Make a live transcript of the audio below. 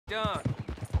done.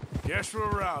 Guess we're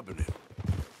robbing it.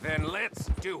 Then let's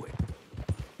do it.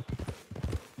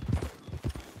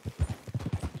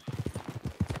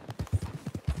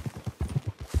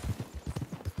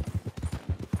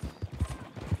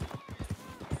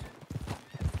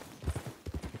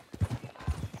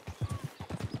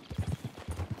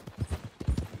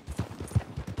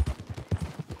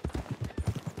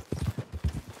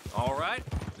 All right,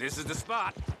 this is the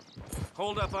spot.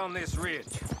 Hold up on this ridge.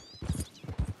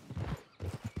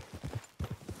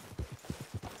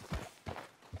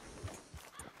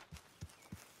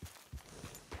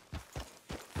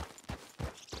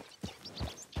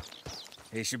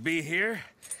 They should be here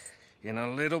in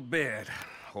a little bit.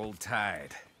 Hold tight.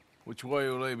 Which way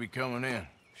will they be coming in?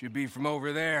 Should be from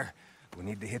over there. We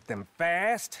need to hit them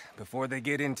fast before they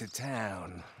get into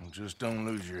town. Just don't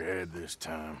lose your head this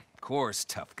time. Of course,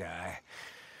 tough guy.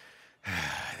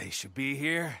 They should be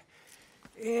here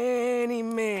any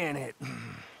minute.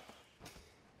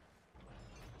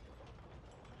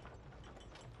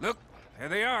 Look, there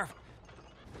they are.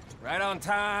 Right on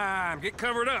time. Get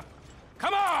covered up.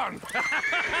 Come on!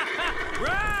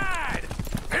 Ride!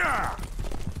 Yeah!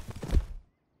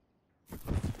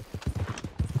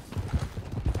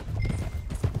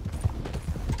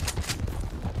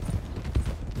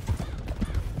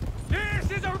 This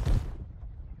is a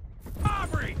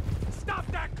robbery! Stop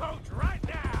that coach right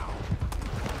now!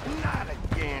 Not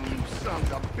again, you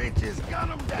sons of bitches! Gun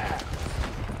them down!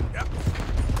 Yep.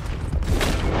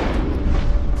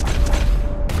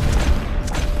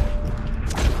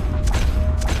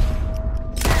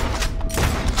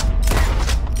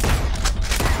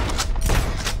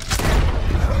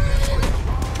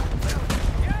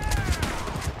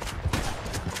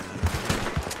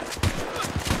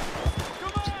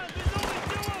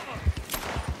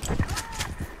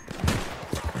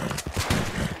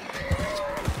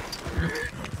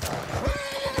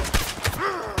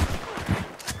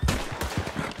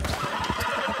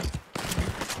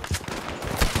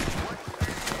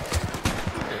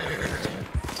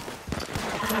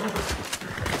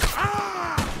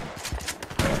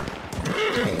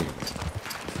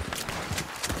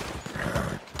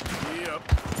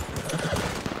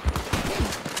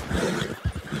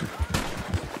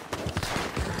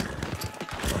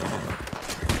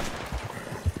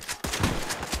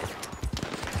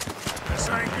 This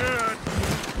ain't good.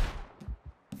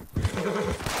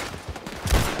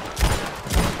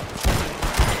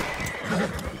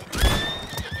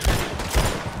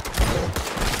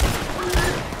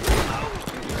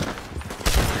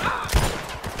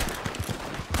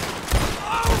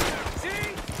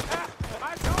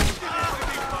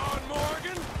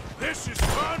 This is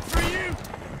fun for you.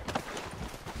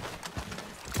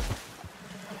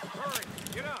 Hurry,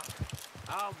 get up.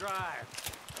 I'll drive.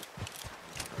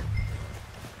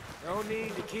 No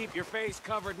need to keep your face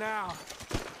covered now.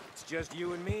 It's just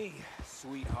you and me,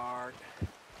 sweetheart.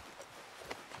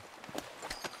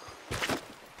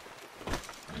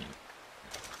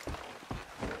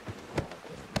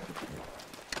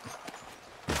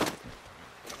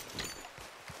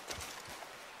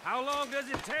 How long does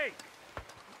it take?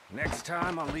 Next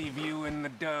time I'll leave you in the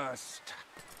dust.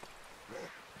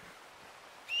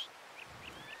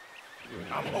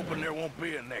 I'm hoping there won't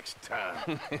be a next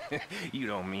time. You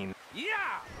don't mean...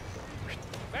 Yeah!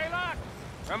 Baylock!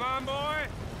 Come on, boy!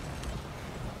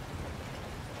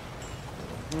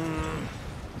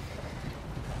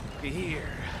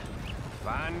 Here.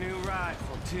 Fine new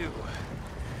rifle, too.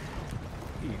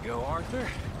 Here you go, Arthur.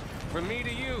 From me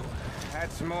to you.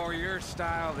 That's more your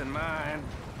style than mine.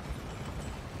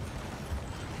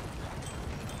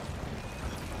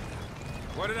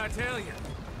 What did I tell you?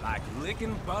 Like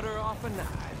licking butter off a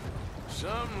knife.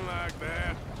 Something like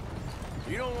that.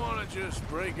 You don't want to just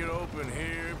break it open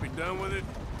here, be done with it?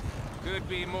 Could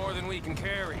be more than we can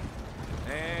carry.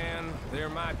 And there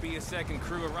might be a second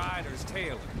crew of riders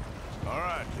tailored. All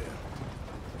right,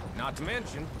 then. Not to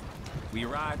mention, we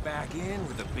ride back in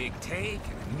with a big take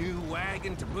and a new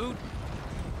wagon to boot.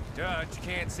 Dutch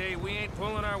can't say we ain't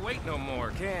pulling our weight no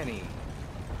more, can he?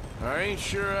 I ain't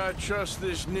sure I trust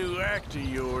this new act of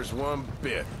yours one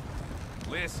bit.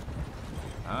 Listen,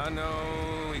 I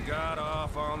know we got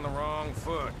off on the wrong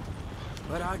foot,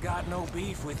 but I got no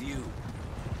beef with you.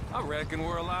 I reckon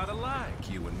we're a lot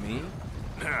alike, you and me.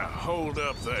 Now, hold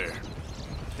up there.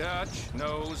 Dutch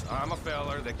knows I'm a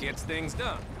feller that gets things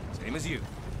done, same as you.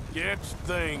 Gets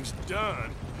things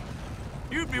done?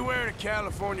 You'd be wearing a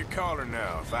California collar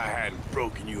now if I hadn't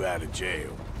broken you out of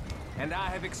jail. And I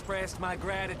have expressed my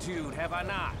gratitude, have I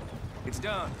not? It's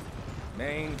done.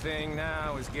 Main thing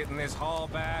now is getting this haul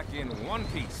back in one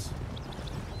piece.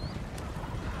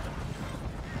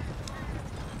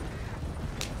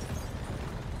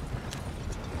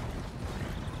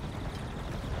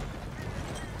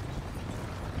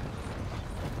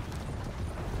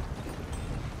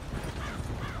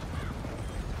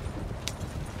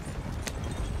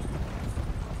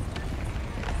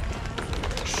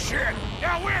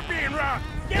 girl, we're being robbed!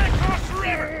 Get across the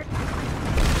river!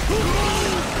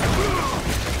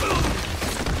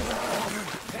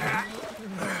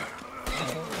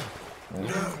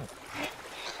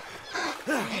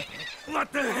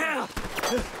 What the hell?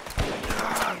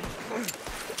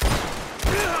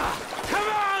 Come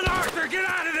on, Arthur, get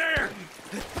out of there!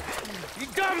 You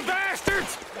dumb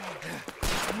bastards!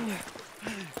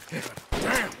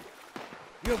 Damn!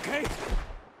 You okay?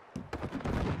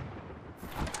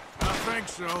 I think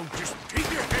so. Just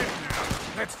keep your head down.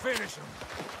 Let's finish him.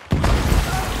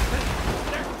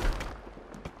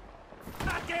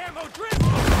 Not the ammo dribble!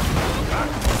 I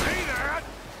can see that!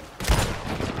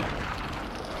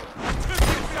 Took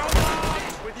you so long!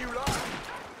 With you lot.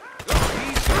 Look,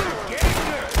 he's getting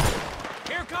good.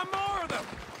 Here come more of them.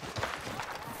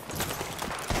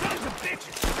 Sons of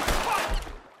bitches! What?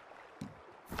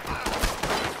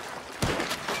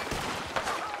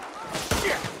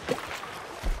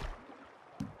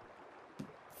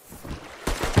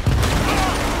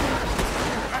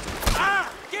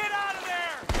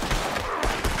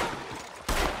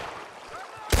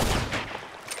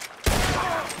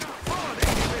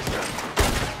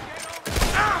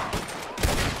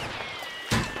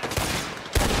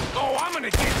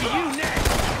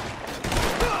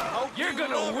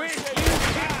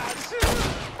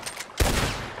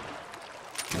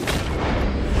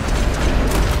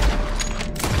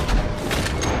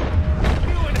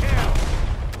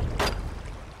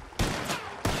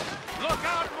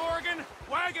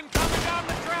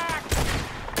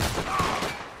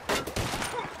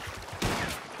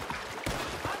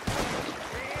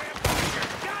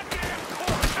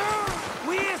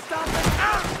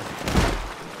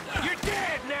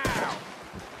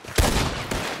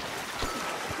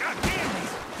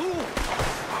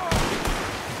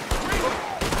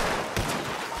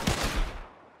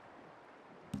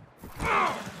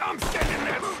 I'm sending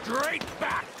that straight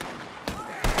back!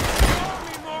 Show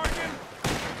me, Morgan!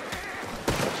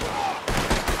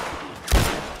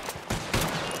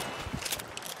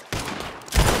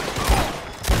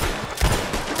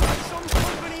 Some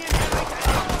company in here like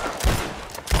that.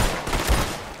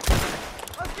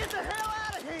 Let's get the hell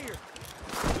out of here!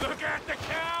 Look at the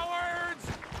cowards!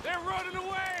 They're running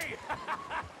away!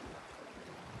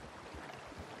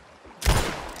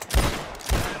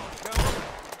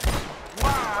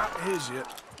 Why is it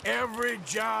every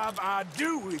job I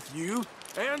do with you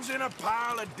ends in a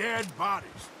pile of dead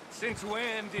bodies? Since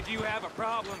when did you have a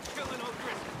problem killing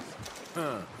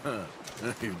O'Driscolls?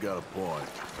 You've got a point.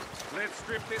 Let's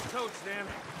strip this coach then.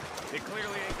 It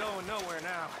clearly ain't going nowhere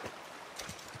now.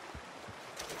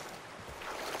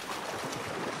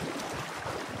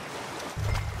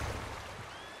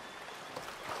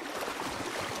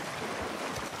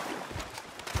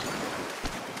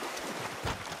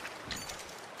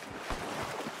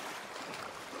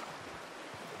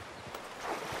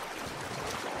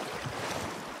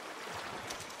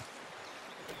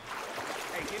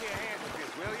 Hey, give me a hand with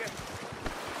this, will you?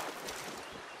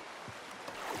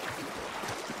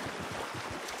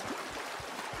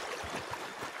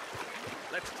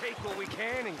 Let's take what we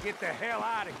can and get the hell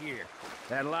out of here.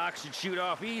 That lock should shoot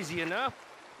off easy enough.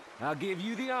 I'll give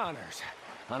you the honors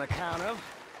on account of,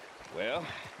 well,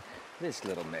 this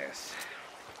little mess.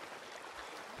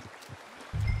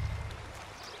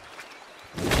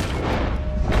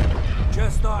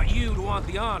 Just thought you'd want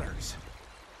the honors.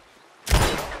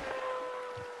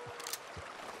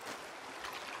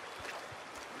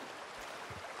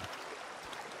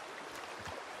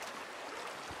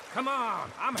 Come on,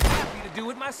 I'm happy to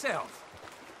do it myself.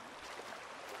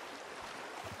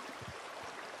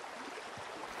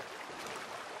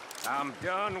 I'm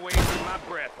done wasting my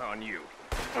breath on you.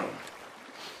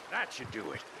 That should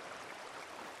do it.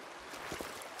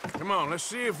 Come on, let's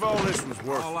see if all this was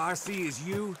worth All I see is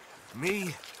you,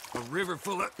 me, a river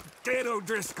full of dead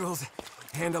O'Driscolls,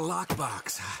 and a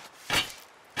lockbox.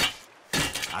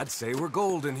 I'd say we're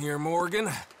golden here, Morgan.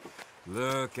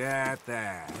 Look at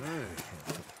that.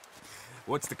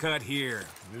 What's the cut here?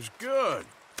 It's good.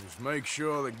 Just make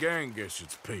sure the gang gets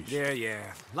its piece.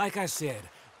 Yeah. Like I said,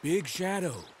 big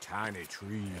shadow, tiny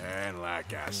tree. And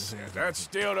like I said, that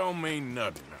still don't mean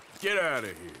nothing. Get out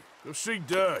of here. Go see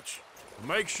Dutch.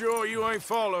 Make sure you ain't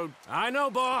followed. I know,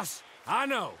 boss. I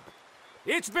know.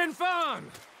 It's been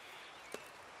fun.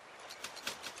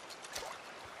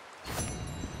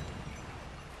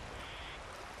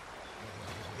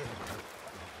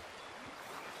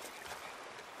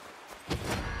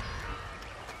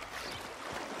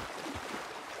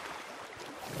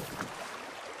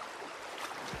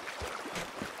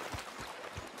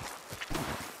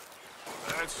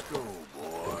 Let's go,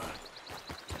 boy.